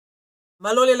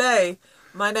Malolele,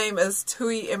 my name is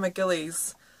Fieme'a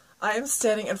Gillies. I am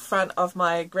standing in front of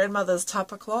my grandmother's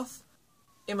tapa cloth,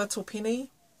 Emma Topini.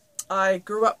 I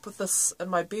grew up with this in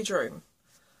my bedroom.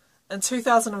 In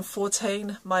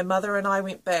 2014, my mother and I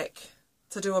went back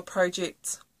to do a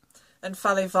project in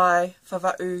Falevai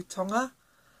Vava'u Tonga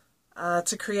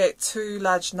to create 2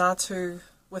 large ngatu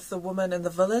with the women in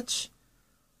the village.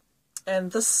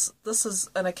 And this is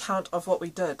an account of what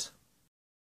we did.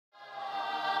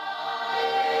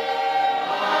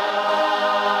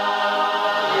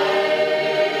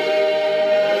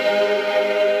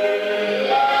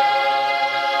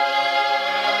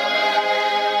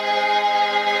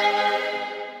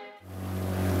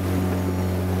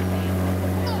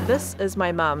 This is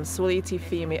my mum, Sulieti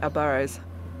Fieme'a Burrows,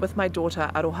 with my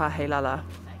daughter Aroha Heilala.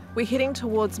 We're heading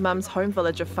towards mum's home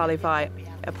village of Falevai,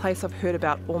 a place I've heard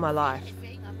about all my life.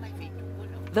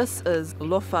 This is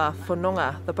Lofa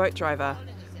Whanonga, the boat driver.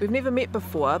 We've never met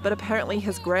before, but apparently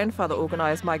his grandfather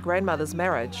organised my grandmother's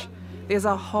marriage. There's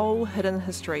a whole hidden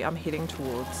history I'm heading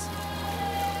towards.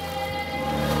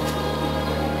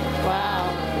 Wow.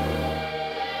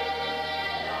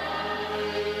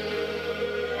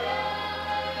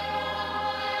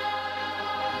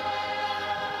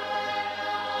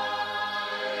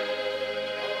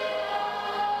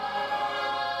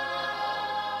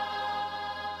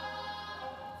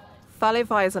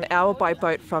 Falevai is an hour by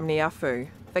boat from ngatu,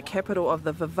 the capital of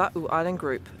the Vava'u island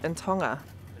group in Tonga.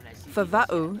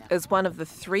 Vava'u is one of the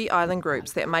 3 island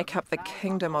groups that make up the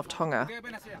Kingdom of Tonga,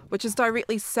 which is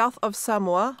directly south of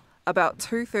Samoa, about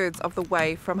 2/3 of the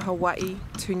way from Hawaii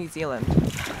to New Zealand.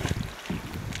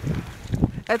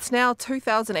 It's now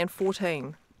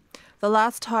 2014. The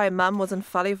last time Mum was in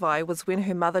Falevai was when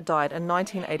her mother died in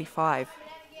 1985.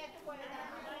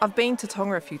 I've been to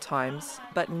Tonga a few times,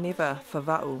 but never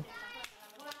Vava'u.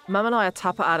 Mum and I are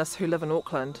tapa artists who live in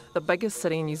Auckland, the biggest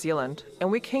city in New Zealand,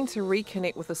 and we're keen to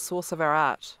reconnect with the source of our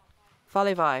art,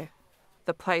 Falevai,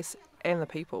 the place and the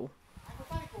people.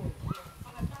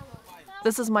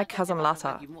 This is my cousin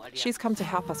Lata. She's come to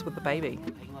help us with the baby.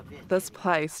 This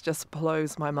place just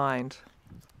blows my mind.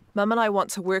 Mum and I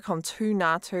want to work on 2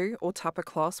 ngatu or tapa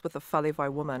cloths with a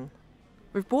Falevai woman.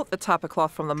 We've bought the tapa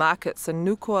cloth from the markets in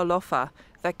Nuku'alofa,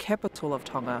 the capital of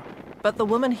Tonga. But the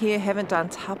women here haven't done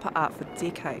tapa art for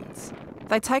decades.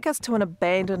 They take us to an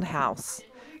abandoned house.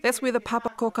 That's where the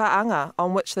papakoka'anga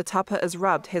on which the tapa is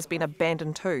rubbed has been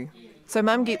abandoned too. So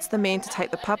Mum gets the men to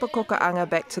take the papakoka'anga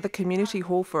back to the community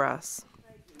hall for us.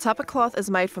 Tapa cloth is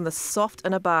made from the soft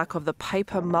inner bark of the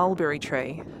paper mulberry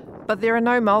tree. But there are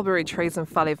no mulberry trees in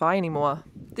Falevai anymore.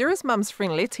 There is Mum's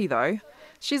friend Letty though.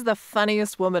 She's the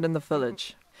funniest woman in the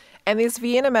village. And there's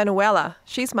Vienna Manuela,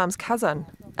 she's Mum's cousin,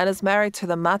 and is married to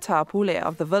the Matapule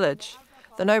of the village,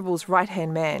 the noble's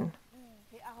right-hand man.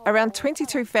 Around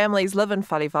 22 families live in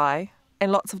Falevai,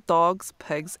 and lots of dogs,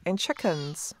 pigs and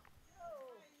chickens.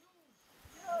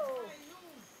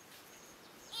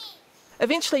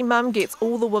 Eventually Mum gets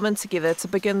all the women together to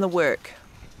begin the work.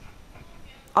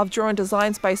 I've drawn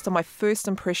designs based on my first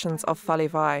impressions of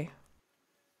Falevai.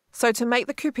 So to make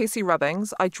the kupesi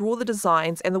rubbings, I draw the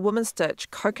designs and the women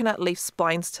stitch coconut leaf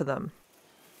spines to them.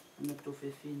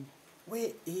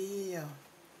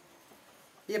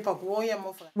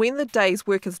 When the day's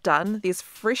work is done, there's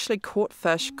freshly caught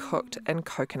fish cooked in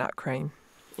coconut cream.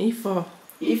 The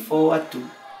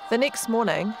next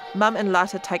morning, Mum and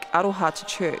Lata take Aroha to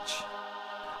church.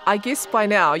 I guess by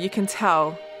now you can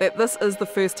tell that this is the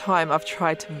first time I've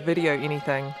tried to video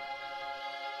anything.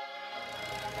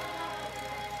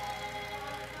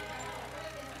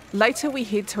 Later we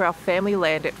head to our family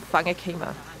land at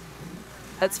Whangakima.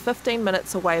 It's 15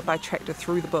 minutes away by tractor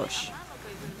through the bush.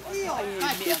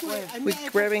 We're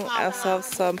grabbing ourselves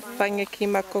some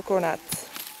Whangakima coconuts.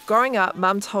 Growing up,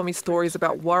 Mum told me stories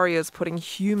about warriors putting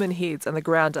human heads in the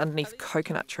ground underneath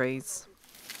coconut trees.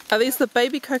 Are these the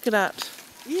baby coconut?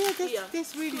 Yeah,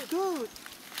 that's really good.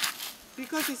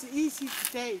 Because it's easy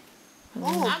to take.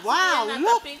 Oh wow,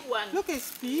 look,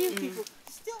 it's beautiful.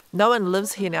 No one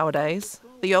lives here nowadays.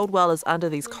 The old well is under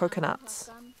these coconuts.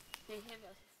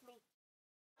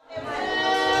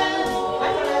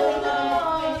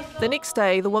 The next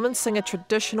day, the women sing a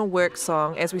traditional work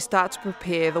song as we start to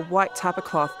prepare the white tapa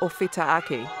cloth or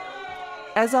fetaaki.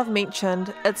 As I've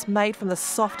mentioned, it's made from the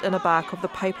soft inner bark of the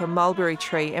paper mulberry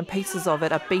tree and pieces of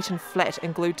it are beaten flat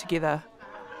and glued together.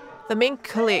 The men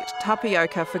collect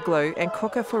tapioca for glue and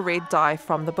kuka for red dye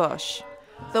from the bush.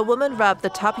 The women rub the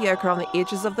tapioca on the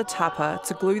edges of the tapa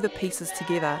to glue the pieces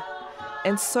together,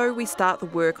 and so we start the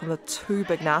work on the 2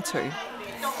 big ngatu.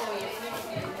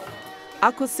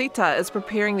 Akosita is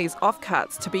preparing these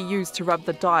offcuts to be used to rub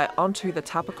the dye onto the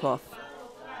tapa cloth.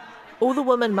 All the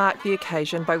women mark the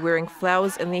occasion by wearing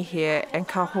flowers in their hair and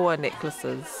kahoa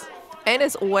necklaces. And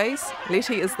as always,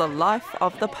 Leti is the life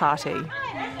of the party.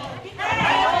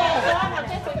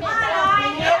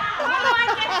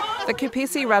 The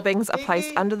kupesi rubbings are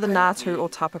placed under the ngatu or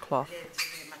tapa cloth.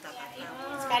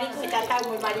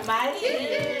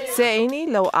 Se'ini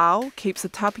Lo'au keeps the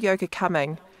tapioca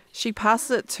coming. She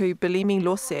passes it to Bilimi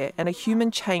Lose, and a human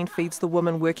chain feeds the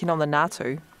woman working on the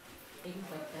ngatu.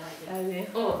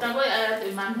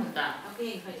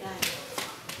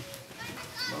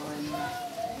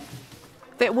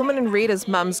 That woman in red is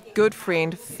Mum's good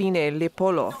friend, Fieme'a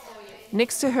Lepolo.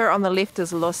 Next to her on the left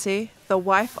is Lose, the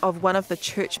wife of one of the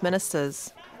church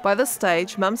ministers. By this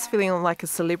stage, Mum's feeling like a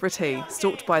celebrity,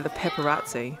 stalked by the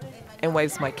paparazzi, and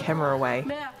waves my camera away.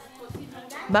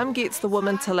 Mum gets the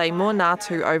woman to lay more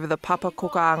ngatu over the papa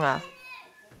kokaanga.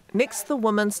 Next, the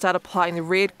women start applying the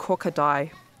red koka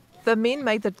dye. The men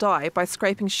made the dye by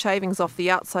scraping shavings off the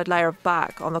outside layer of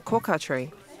bark on the koka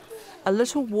tree. A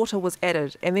little water was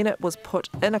added, and then it was put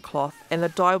in a cloth, and the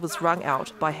dye was wrung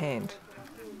out by hand.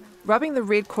 Rubbing the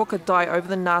red koka dye over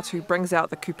the ngatu brings out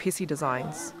the kupesi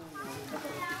designs.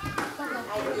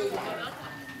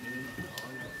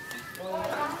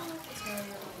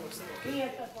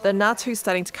 The ngatu's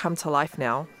starting to come to life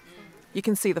now. You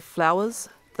can see the flowers,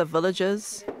 the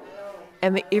villagers,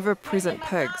 and the ever-present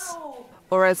pigs,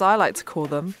 or as I like to call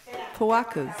them,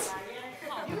 puakas.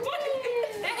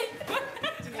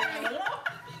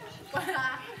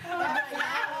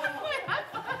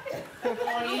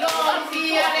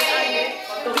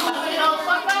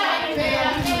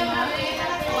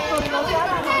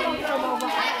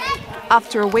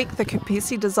 After a week, the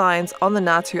kupesi designs on the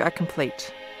ngatu are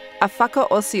complete. A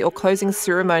whakaosi or closing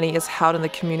ceremony is held in the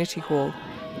community hall.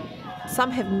 Some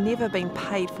have never been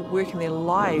paid for work in their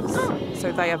lives,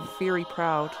 so they are very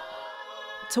proud.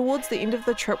 Towards the end of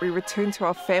the trip, we return to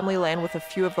our family land with a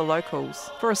few of the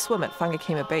locals for a swim at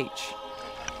Whangakema Beach.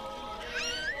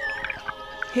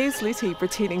 Here's Leti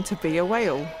pretending to be a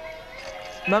whale.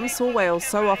 Mum saw whales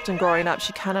so often growing up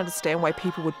she can't understand why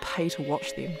people would pay to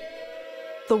watch them.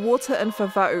 The water in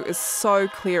Vava'u is so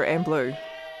clear and blue.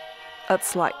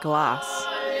 It's like glass.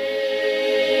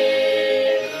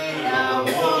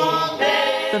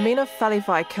 The men of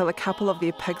Falevai kill a couple of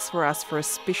their pigs for us for a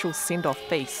special send-off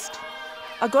feast.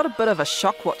 I got a bit of a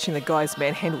shock watching the guys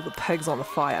manhandle the pigs on the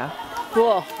fire.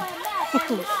 Whoa.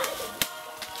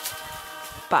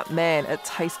 But man, it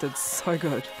tasted so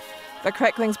good. The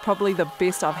crackling's probably the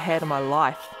best I've had in my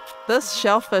life. This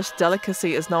shellfish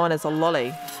delicacy is known as a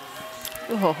lolly.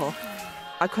 Oh,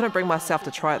 I couldn't bring myself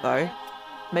to try it though.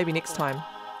 Maybe next time.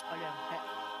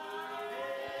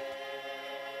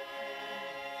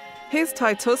 Here's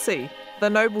Taitusi, the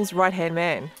noble's right-hand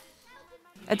man.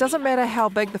 It doesn't matter how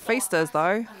big the feast is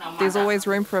though, there's always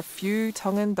room for a few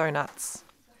Tongan donuts.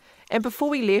 And before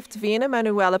we left, Vienna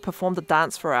Manuela performed a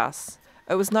dance for us.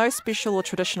 It was no special or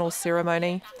traditional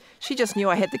ceremony. She just knew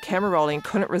I had the camera rolling and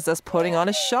couldn't resist putting on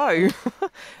a show.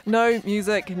 No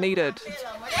music needed.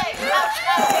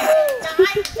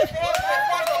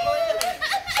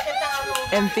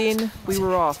 And then we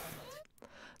were off.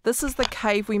 This is the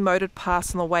cave we motored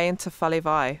past on the way into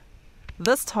Falevai.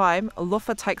 This time,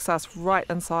 Lufa takes us right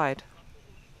inside.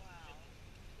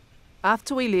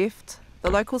 After we left, the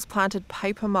locals planted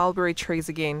paper mulberry trees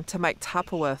again to make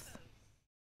tapa with.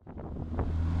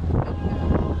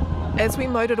 As we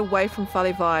motored away from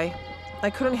Falevai, I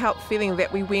couldn't help feeling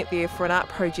that we went there for an art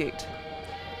project.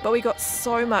 But we got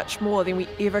so much more than we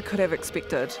ever could have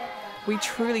expected. We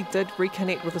truly did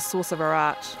reconnect with the source of our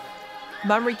art.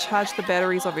 Mum recharged the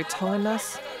batteries of her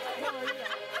Tonganness,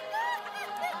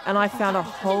 and I found a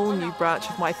whole new branch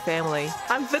of my family.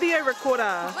 I'm video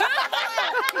recorder!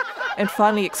 And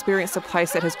finally experienced a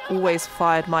place that has always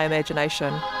fired my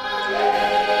imagination.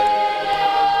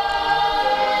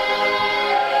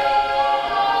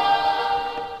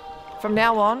 From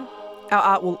now on, our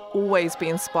art will always be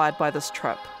inspired by this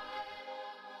trip.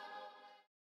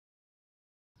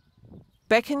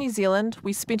 Back in New Zealand,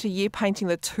 we spent a year painting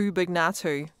the two big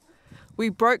ngatu. We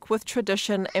broke with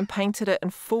tradition and painted it in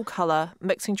full colour,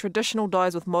 mixing traditional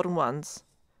dyes with modern ones.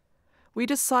 We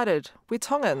decided we're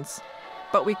Tongans,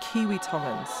 but we're Kiwi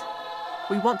Tongans.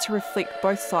 We want to reflect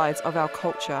both sides of our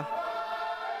culture.